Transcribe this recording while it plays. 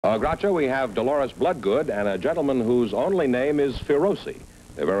Groucho, we have Dolores Bloodgood and a gentleman whose only name is Phiroze.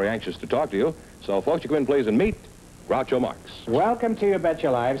 They're very anxious to talk to you. So, folks, you come in, please, and meet Groucho Marx. Welcome to You Bet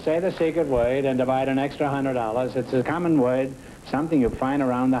Your Life. Say the secret word and divide an extra $100. It's a common word, something you find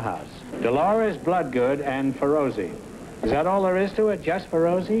around the house. Dolores Bloodgood and Phiroze. Is that all there is to it? Just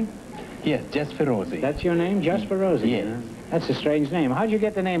Phiroze? Yes, just Phiroze. That's your name? Just Phiroze? Yes. Huh? That's a strange name. How'd you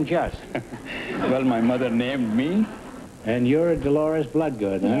get the name Just? Well, my mother named me. And you're Dolores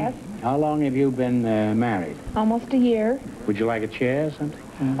Bloodgood, huh? Yes. How long have you been married? Almost a year. Would you like a chair or something?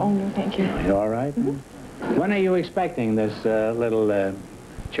 Oh, no, thank you. You all right? When are you expecting this little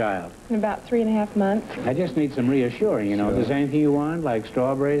child? In about 3.5 months. I just need some reassuring, you know. If there's anything you want, like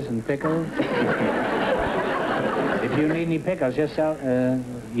strawberries and pickles. If you need any pickles, just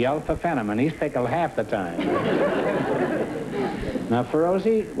yell for Fenneman. He's pickled half the time. Now,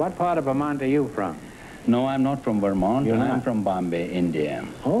 Phiroze, what part of Vermont are you from? No, I'm not from Vermont. You're not? I'm from Bombay, India.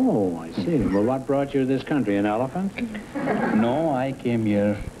 Oh, I see. Well, what brought you to this country? An elephant? No, I came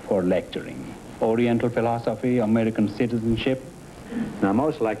here for lecturing. Oriental philosophy, American citizenship. Now,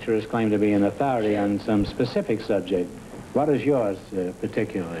 most lecturers claim to be an authority on some specific subject. What is yours,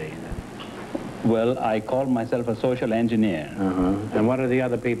 particularly? Well, I call myself a social engineer. And what do the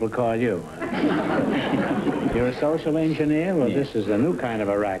other people call you? You're a social engineer? Well, Yes. This is a new kind of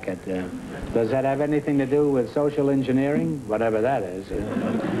a racket. Does that have anything to do with social engineering? Whatever that is.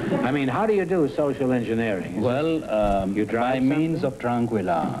 I mean, how do you do social engineering? Well, You drive by means something? of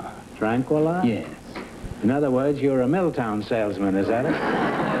Tranquilla. Tranquilla? Yes. In other words, you're a Middletown salesman, is that it?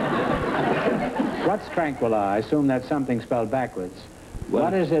 What's Tranquilla? I assume that's something spelled backwards. Well-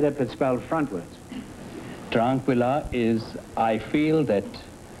 What is it if it's spelled frontwards? Tranquilla is, I feel that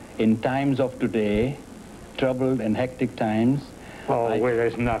in times of today, troubled and hectic times, Oh, well,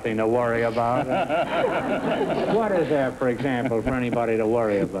 there's nothing to worry about. What is there, for example, for anybody to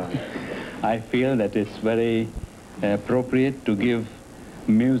worry about? I feel that it's very appropriate to give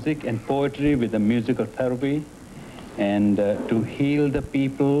music and poetry with a musical therapy and to heal the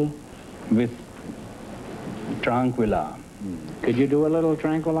people with Tranquilla. Could you do a little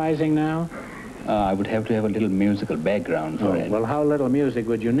tranquilizing now? I would have to have a little musical background for it. Well, how little music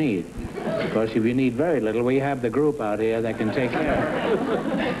would you need? Because if you need very little, we have the group out here that can take care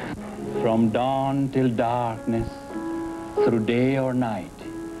of it. From dawn till darkness, through day or night,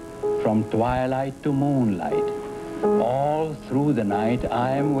 from twilight to moonlight, all through the night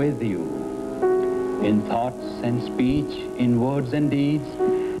I am with you. In thoughts and speech, in words and deeds,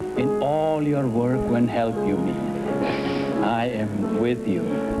 in all your work when help you need, I am with you.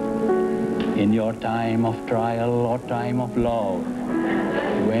 In your time of trial or time of love,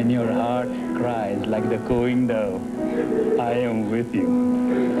 when your heart cries like the cooing dove, I am with you.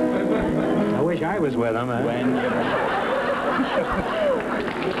 I wish I was with them, huh? When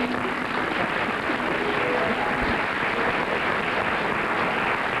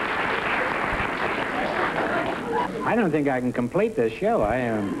I don't think I can complete this show. I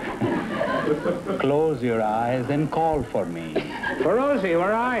am... close your eyes and call for me. Phiroze,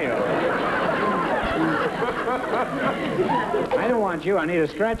 where are you? I don't want you. I need a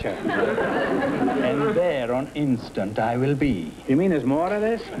stretcher. And there on instant I will be, You mean there's more to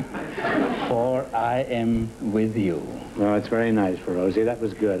this? for I am with you. Oh, it's very nice, Phiroze. That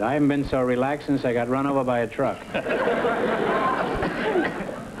was good. I haven't been so relaxed since I got run over by a truck.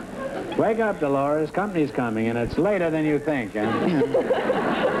 Wake up, Dolores. Company's coming, and it's later than you think, huh?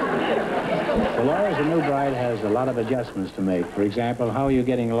 Dolores, the new bride has a lot of adjustments to make. For example, how are you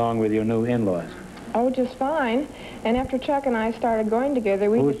getting along with your new in-laws? Oh, just fine. And after Chuck and I started going together,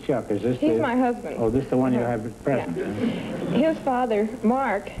 Who's Chuck? Is this He's my husband. Oh, this the one you have at present, Yeah. huh? His father,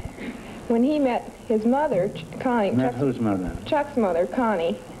 Mark, when he met his mother, Connie, Met whose mother? Chuck's mother,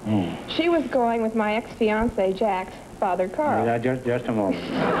 Connie, Oh. she was going with my ex-fiancé, Jack's father, Carl. Yeah, just a moment.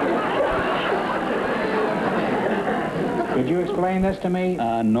 Could you explain this to me?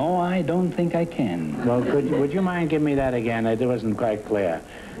 No, I don't think I can. Well, would you mind giving me that again? It wasn't quite clear.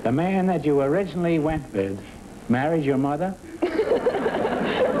 The man that you originally went with married your mother?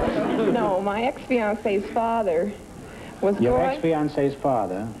 No, my ex-fiancé's father was Your ex-fiancé's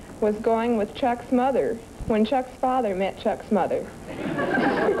father? was going with Chuck's mother when Chuck's father met Chuck's mother.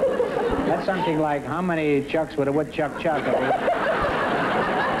 That's something like, how many Chucks would a woodchuck chuck?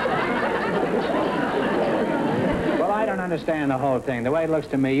 Well, I don't understand the whole thing. The way it looks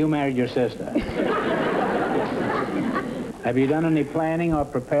to me, you married your sister. Have you done any planning or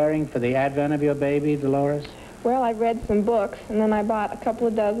preparing for the advent of your baby, Dolores? Well, I read some books, and then I bought a couple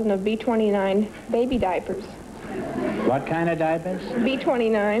of dozen of B29 baby diapers. What kind of diapers?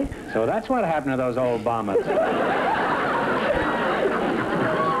 B29. So that's what happened to those old bombers.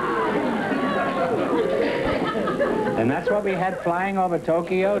 And that's what we had flying over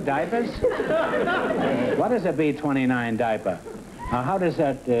Tokyo, diapers? What is a B-29 diaper? How does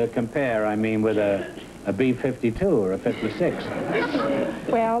that compare, I mean, with a B-52 or a 56?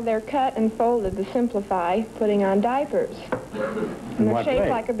 Well, they're cut and folded to simplify putting on diapers. And they're shaped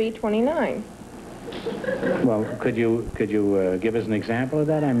like a B-29. Well, could you give us an example of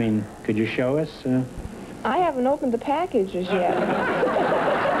that? I mean, could you show us? I haven't opened the packages yet.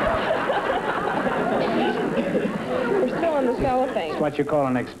 We're still in the cellophane. It's what you call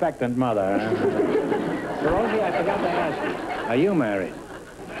an expectant mother. Rosie, I forgot to ask you. Are you married?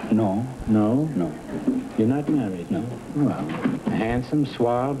 No. No? No. You're not married? No. Well, a handsome,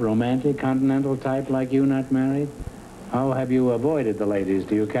 suave, romantic, continental type like you not married? How have you avoided the ladies?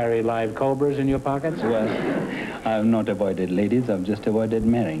 Do you carry live cobras in your pockets? Well, I've not avoided ladies. I've just avoided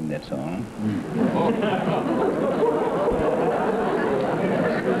marrying, that's all.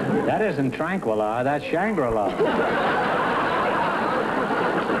 That isn't Tranquilla, that's Shangri-La.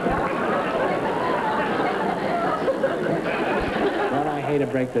 Well, I hate to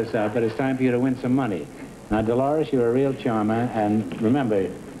break this up, but it's time for you to win some money. Now, Dolores, you're a real charmer, and remember,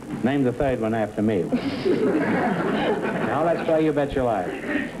 name the third one after me. Now let's play You Bet Your Life.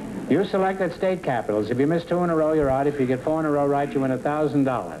 You selected state capitals. If you miss 2 in a row, you're out. If you get 4 in a row right, you win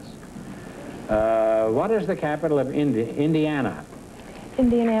 $1,000. What is the capital of Indiana?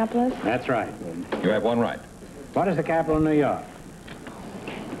 Indianapolis. That's right. You have one right. What is the capital of New York?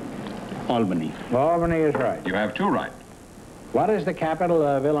 Albany. Albany is right. You have 2 right. What is the capital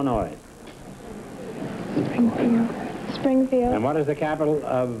of Illinois? Springfield. And what is the capital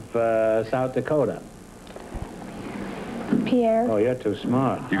of South Dakota? Pierre. Oh, you're too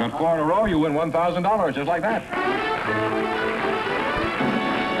smart. You got 4 in a row, you win $1,000, just like that.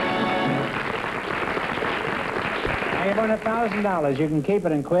 Now, you've won $1,000. You can keep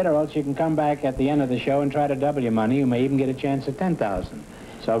it and quit, or else you can come back at the end of the show and try to double your money. You may even get a chance at $10,000.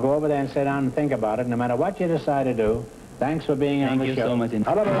 So go over there and sit down and think about it. No matter what you decide to do, thanks for being on the show. Thank you so much.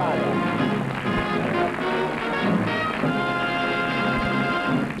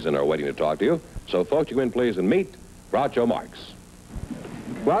 He's in there waiting to talk to you. So, folks, you go in, please, and meet Groucho Marx.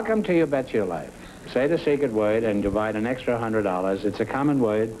 Welcome to You Bet Your Life. Say the secret word and divide an extra $100. It's a common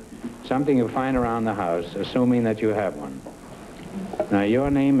word, something you find around the house, assuming that you have one. Now,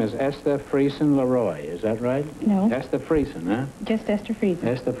 your name is Ester Friesen LeRoy, is that right? No. Ester Friesen, huh? Just Ester Friesen.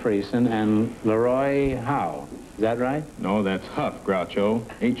 Ester Friesen and LeRoy Hough, is that right? No, that's Hough, Groucho.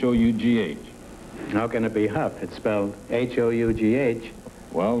 H-O-U-G-H. How can it be Hough? It's spelled H-O-U-G-H.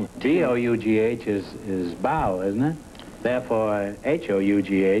 Well, B-O-U-G-H is bow, isn't it? Therefore,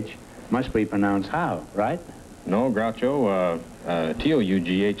 H-O-U-G-H must be pronounced Hough, right? no, Groucho.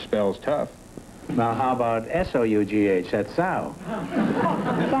 T-O-U-G-H spells tough. Now, how about S-O-U-G-H? That's sow.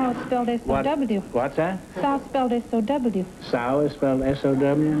 Sow is spelled S-O-W. What's that? Sow spelled S-O-W. Sow is spelled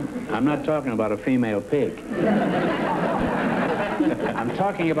S-O-W? I'm not talking about a female pig. I'm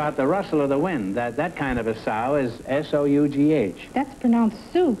talking about the rustle of the wind. That kind of a sow is S-O-U-G-H. That's pronounced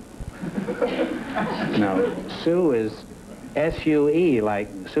Sue. No, Sue is S-U-E, like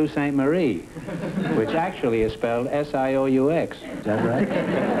Sault Ste. Marie, which actually is spelled S-I-O-U-X. Is that right?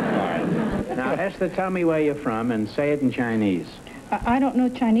 All right. Now, Esther, tell me where you're from and say it in Chinese. I don't know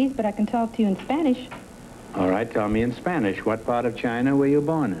Chinese, but I can talk to you in Spanish. All right, tell me in Spanish. What part of China were you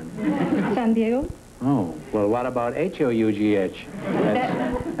born in? San Diego? Oh, well, what about H-O-U-G-H?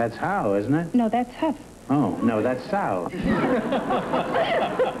 That's how, isn't it? No, that's Huff. Oh, no, that's sow.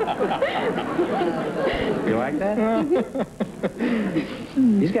 You like that?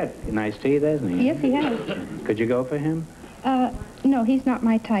 He's got nice teeth, hasn't he? Yes, he has. Could you go for him? No, he's not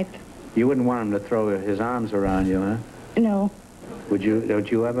my type. You wouldn't want him to throw his arms around you, huh? No. Don't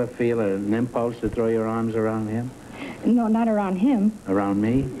you ever feel an impulse to throw your arms around him? No, not around him. Around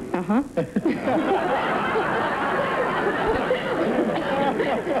me? Uh-huh.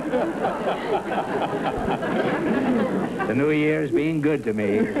 The new year is being good to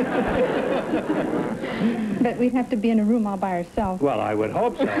me. But we'd have to be in a room all by ourselves. Well, I would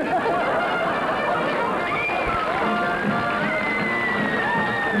hope so.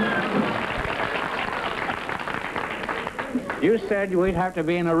 You said we'd have to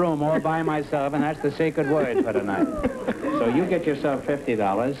be in a room all by myself, and that's the secret word for tonight. So you get yourself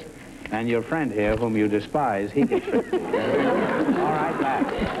 $50, and your friend here, whom you despise, he gets 50. All right, back.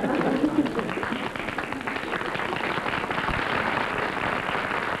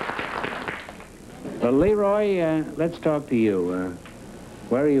 Well, Leroy, let's talk to you.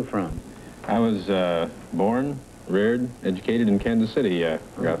 Where are you from? I was born, reared, educated in Kansas City,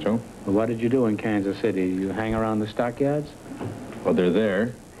 Groucho. Well, what did you do in Kansas City? You hang around the stockyards? Well, they're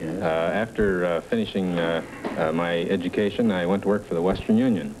there. Yes. After finishing my education, I went to work for the Western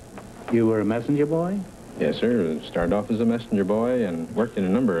Union. You were a messenger boy? Yes, sir. Started off as a messenger boy and worked in a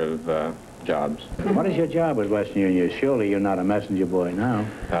number of jobs. What is your job with Western Union? Surely you're not a messenger boy now.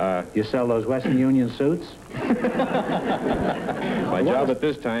 You sell those Western Union suits? My job at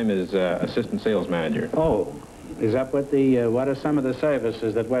this time is assistant sales manager. Oh, is that what what are some of the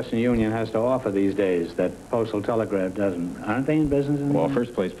services that Western Union has to offer these days that Postal Telegraph doesn't? Aren't they in business anymore? Well,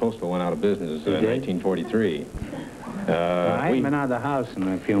 first place postal went out of business in 1943. I haven't been out of the house in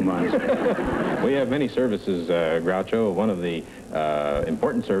a few months. We have many services, Groucho. One of the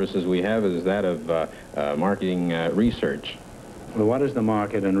important services we have is that of marketing research. Well, what is the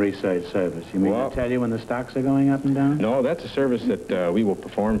market and research service? You mean to tell you when the stocks are going up and down? No, that's a service that we will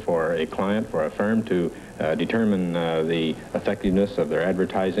perform for a client, for a firm, to determine the effectiveness of their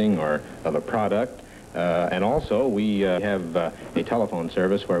advertising or of a product. And also, we have a telephone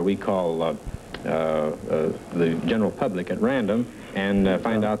service where we call the general public at random and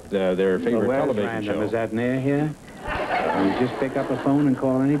find out their favorite television random? show. Is that near here? You just pick up a phone and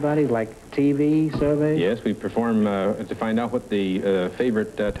call anybody, like TV surveys? Yes, we perform to find out what the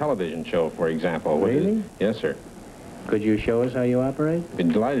favorite television show, for example. Really? Yes, sir. Could you show us how you operate? Be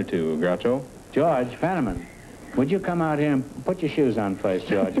delighted to, Groucho. George Fenneman, would you come out here and put your shoes on first,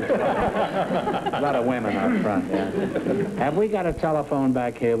 George? A lot of women out front, yeah. Have we got a telephone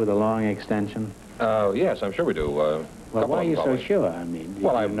back here with a long extension? Yes, I'm sure we do. Well, why are you so sure? I mean, do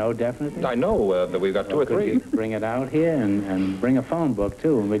you know definitely? I know that we've got two or Could three. you bring it out here and bring a phone book,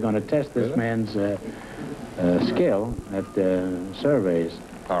 too, and we're going to test this man's skill at surveys.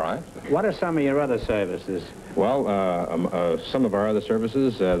 All right. What are some of your other services? Well, some of our other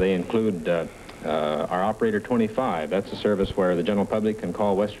services, they include our Operator 25. That's a service where the general public can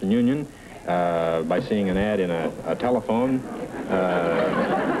call Western Union by seeing an ad in a telephone.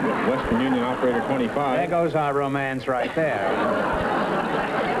 Western Union Operator 25. There goes our romance right there.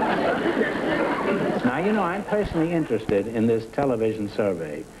 Now, you know, I'm personally interested in this television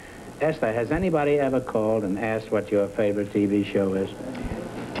survey. Esther, has anybody ever called and asked what your favorite TV show is?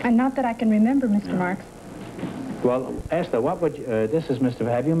 And not that I can remember, Mr. Marx. Well, Esther, what would you... this is Mr.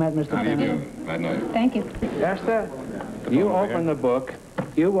 Have you met Mr. Fenneman? I know. Thank you. Esther, you open the book.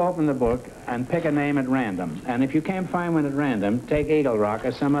 You open the book and pick a name at random. And if you can't find one at random, take Eagle Rock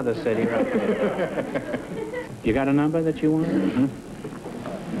or some other city right there. You got a number that you want? Mm-hmm.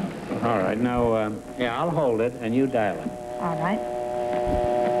 All right. Now, yeah, I'll hold it and you dial it. All right.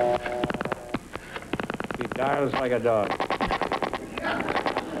 He dials like a dog.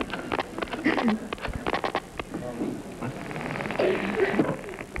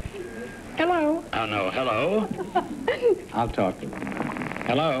 Hello. Oh, no. Hello? I'll talk to him.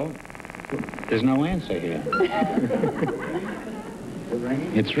 Hello? There's no answer here.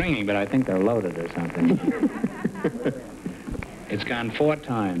 It's ringing, but I think they're loaded or something. It's gone 4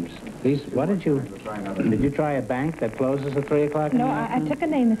 times. These, what did you try a bank that closes at 3 o'clock? No, I took a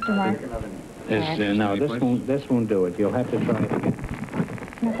name, Mr. Marx. No, this won't do it. You'll have to try it again.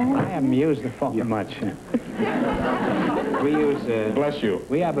 I haven't used the phone much. We use... Bless you.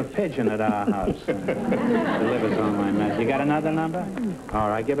 We have a pigeon at our house. Delivers all my mess. You got another number? All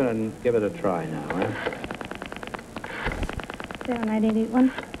right, give it a try now, huh?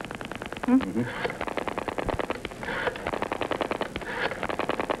 09881. Mm-hmm.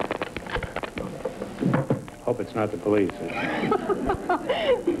 Hope it's not the police.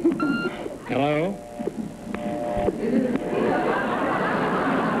 Hello?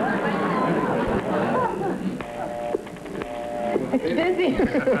 It's busy.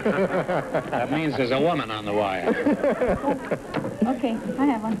 That means there's a woman on the wire. Okay, I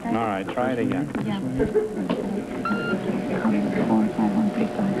have one. All right, try it again. Yeah.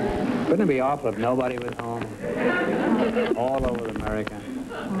 45135. Wouldn't it be awful if nobody was home? All over America.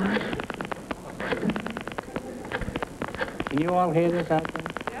 Can you all hear this out there?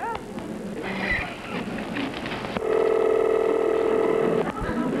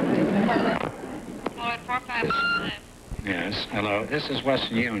 Yes, hello. This is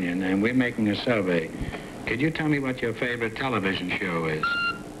Western Union, and we're making a survey. Could you tell me what your favorite television show is?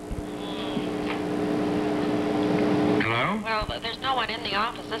 Hello? Well, there's no one in the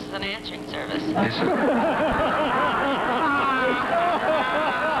office. This is an answering service. This is...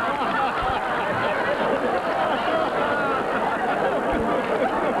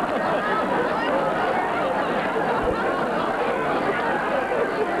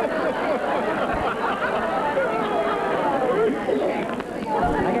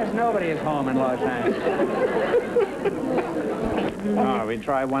 Nobody is home in Los Angeles. All right, we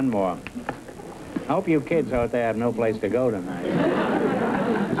try one more. I hope you kids out there have no place to go tonight.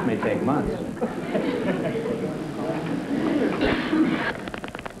 take months.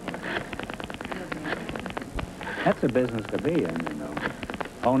 That's a business to be in, you know.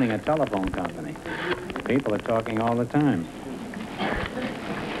 Owning a telephone company. People are talking all the time.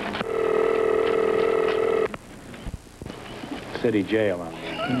 City jail on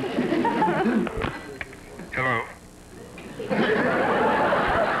Hello.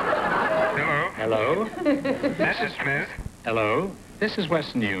 Hello. Hello? This is Smith. Hello? This is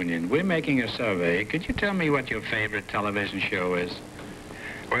Western Union. We're making a survey. Could you tell me what your favorite television show is?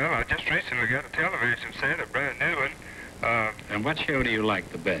 Well, I just recently got a television set, a brand new one. And what show do you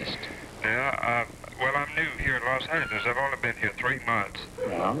like the best? Now, well, I'm new here in Los Angeles. I've only been here 3 months.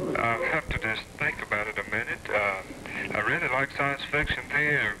 Yeah. I'll have to just think about it a minute. I really like science fiction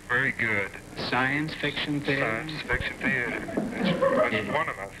theater. Very good. Science fiction theater? Science fiction theater. It's one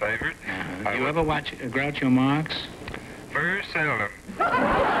of my favorites. You ever watch Groucho Marx? Very seldom.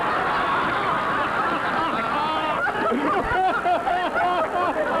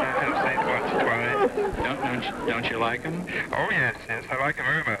 Don't you like him? Oh, yes, I like him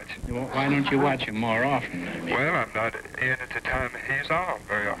very much. Well, why don't you watch him more often? Well, I'm not in at the time he's on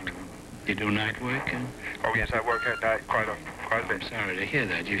very often. You do night work? Oh, yes, I work at night quite a bit. I'm sorry to hear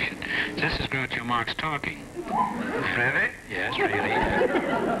that. You should... This is Groucho Marx talking. Really? Yes, really.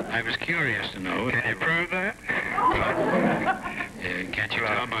 I was curious to know... Can you prove that? Can't you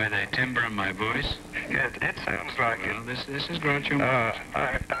tell by the timbre of my voice? It sounds like it. Well, this is Groucho Marx.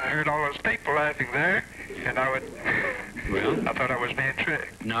 I heard all those people laughing there, and I thought I was being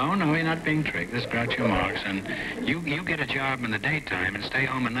tricked. No, you're not being tricked. This is Groucho Marx, and you get a job in the daytime and stay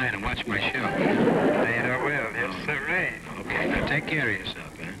home at night and watch my show. Indeed, I will. Yes, sir. Okay, now take care of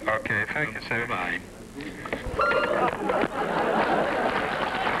yourself, eh? Okay, thank you, sir. Bye.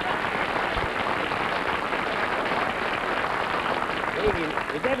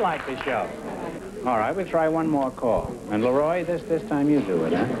 You did like the show. All right, we'll try one more call. And LeRoy, this time you do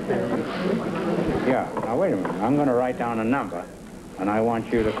it, huh? Yeah. Now, wait a minute. I'm going to write down a number, and I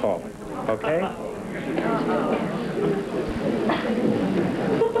want you to call it. Okay?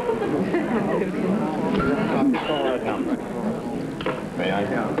 Call that number. May I?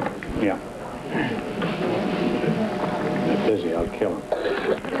 Yeah. He's busy. I'll kill him.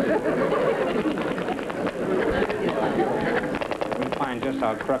 We'll find just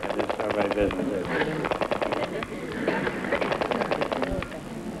how crooked this survey business is.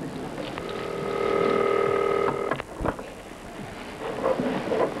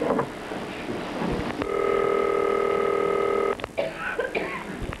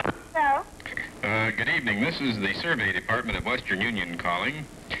 Good evening. This is the Survey Department of Western Union calling.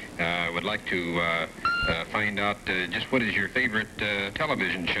 Would like to find out just what is your favorite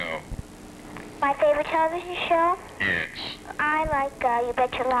television show? My favorite television show? Yes. I like You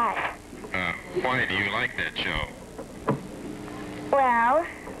Bet Your Life. Why do you like that show? Well,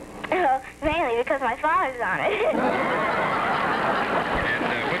 mainly because my father's on it.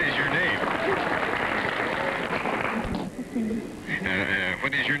 And what is your name?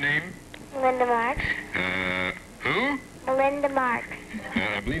 What is your name? Linda Marx. Who? Linda Marx.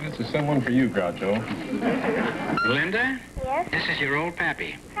 I believe this is someone for you, Groucho. Linda? Yes? This is your old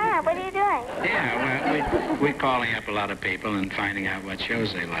pappy. Ah, what are you doing? Yeah, well, we're calling up a lot of people and finding out what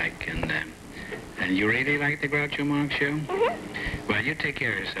shows they like. And you really like the Groucho Marx show? Mm-hmm. Well, you take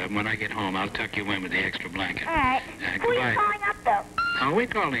care of yourself. When I get home, I'll tuck you in with the extra blanket. All right. Who are you calling up, though? Oh, we're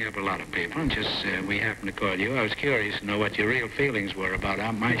calling up a lot of people, and just we happened to call you. I was curious to know what your real feelings were about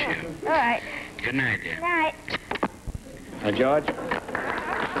my show. All right. Good night, dear. Good night. George?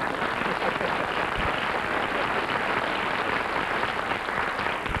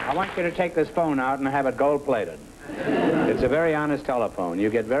 I want you to take this phone out and have it gold-plated. It's a very honest telephone. You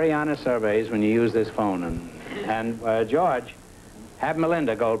get very honest surveys when you use this phone. And George, have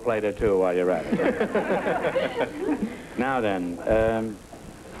Melinda gold-plated, too, while you're at it. Now then,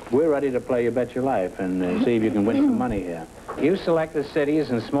 we're ready to play You Bet Your Life and see if you can win some money here. You select the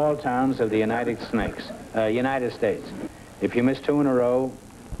cities and small towns of the United States. If you miss 2 in a row,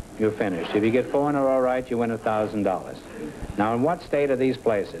 you're finished. If you get 4 in a row right, you win $1,000. Now, in what state are these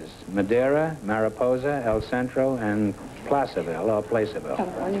places? Madeira, Mariposa, El Centro, and Placerville, or Placerville?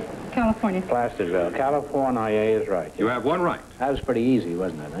 California. Placerville. California is right. You have one right. That was pretty easy,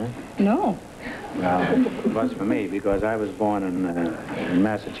 wasn't it, huh? No. Well, it was for me, because I was born in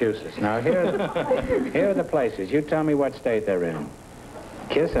Massachusetts. Now, here are the places. You tell me what state they're in.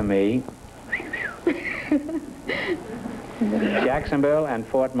 Kissimmee, Jacksonville, and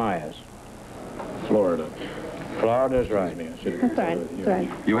Fort Myers. Florida. Florida's right. That's right. That's right.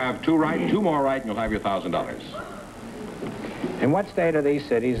 You have 2 right, 2 more right, and you'll have your $1,000. In what state are these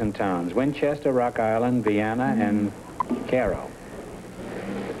cities and towns? Winchester, Rock Island, Vienna, and Cairo.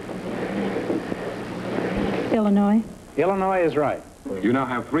 Illinois. Illinois is right. You now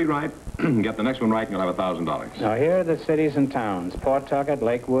have 3 right. Get the next one right and you'll have $1,000. Now, here are the cities and towns. Pawtucket,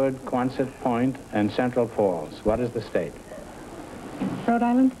 Lakewood, Quonset Point, and Central Falls. What is the state? Rhode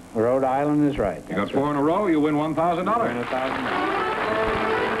Island. Rhode Island is right. You got 4 in a row, you win $1,000. Win $1,000.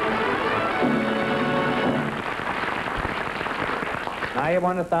 Now you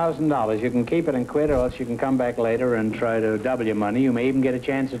won $1,000. You can keep it and quit, or else you can come back later and try to double your money. You may even get a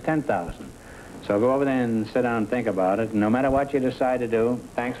chance at $10,000. So go over there and sit down and think about it. No matter what you decide to do,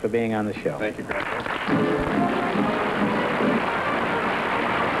 thanks for being on the show. Thank you, Groucho.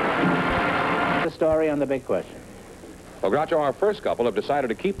 The story on the big question. Well, Groucho, our first couple have decided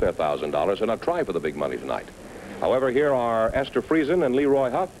to keep their $1,000 and not try for the big money tonight. However, here are Ester Friesen and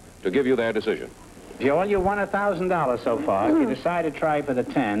LeRoy Hough to give you their decision. Joel, you won $1,000 so far. If you decide to try for the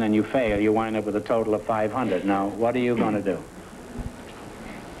 10 and you fail, you wind up with a total of 500. Now, what are you going to do?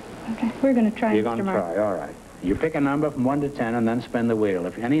 Okay, we're going to try, You're going to Mark. try, all right. You pick a number from 1 to 10 and then spin the wheel.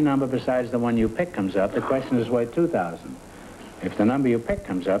 If any number besides the one you pick comes up, the question is worth $2,000. If the number you pick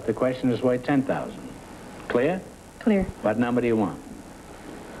comes up, the question is worth $10,000. Clear? Clear. What number do you want?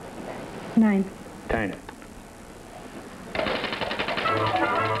 9. Turn it.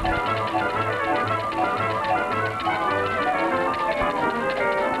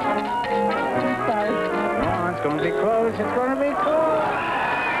 Sorry. Oh, it's going to be close. It's going to be close.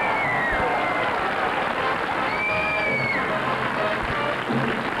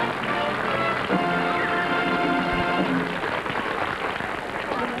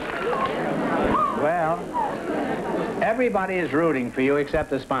 Well, everybody is rooting for you except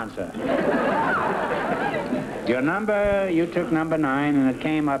the sponsor. Your number, you took number 9, and it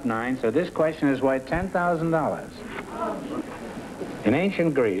came up 9, so this question is worth $10,000. In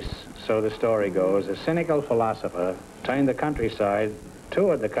ancient Greece, so the story goes, a cynical philosopher toured the countryside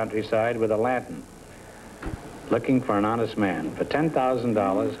with a lantern, looking for an honest man. For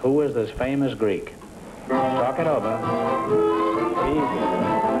 $10,000, who was this famous Greek? Talk it over. Easy.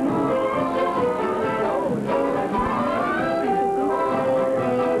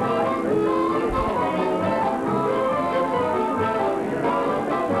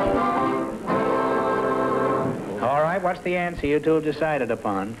 What's the answer you two have decided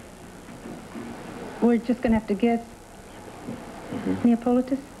upon? We're just going to have to guess.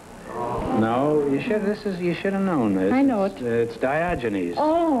 Neapolitus? No, you should have known this. I know it. It's Diogenes.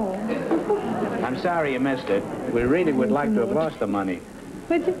 Oh. I'm sorry you missed it. We really would like to have lost the money.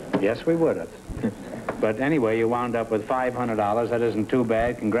 Would you? Yes, we would have. But anyway, you wound up with $500. That isn't too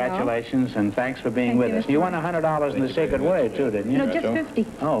bad. Congratulations, and thanks for being with us. You won $100 in the secret word, too, didn't you? No, just 50.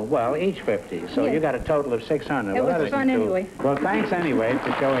 Oh, well, each 50. So Yes. You got a total of 600. It Well, was that fun isn't too- anyway. Well, thanks anyway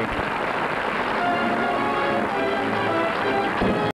for showing.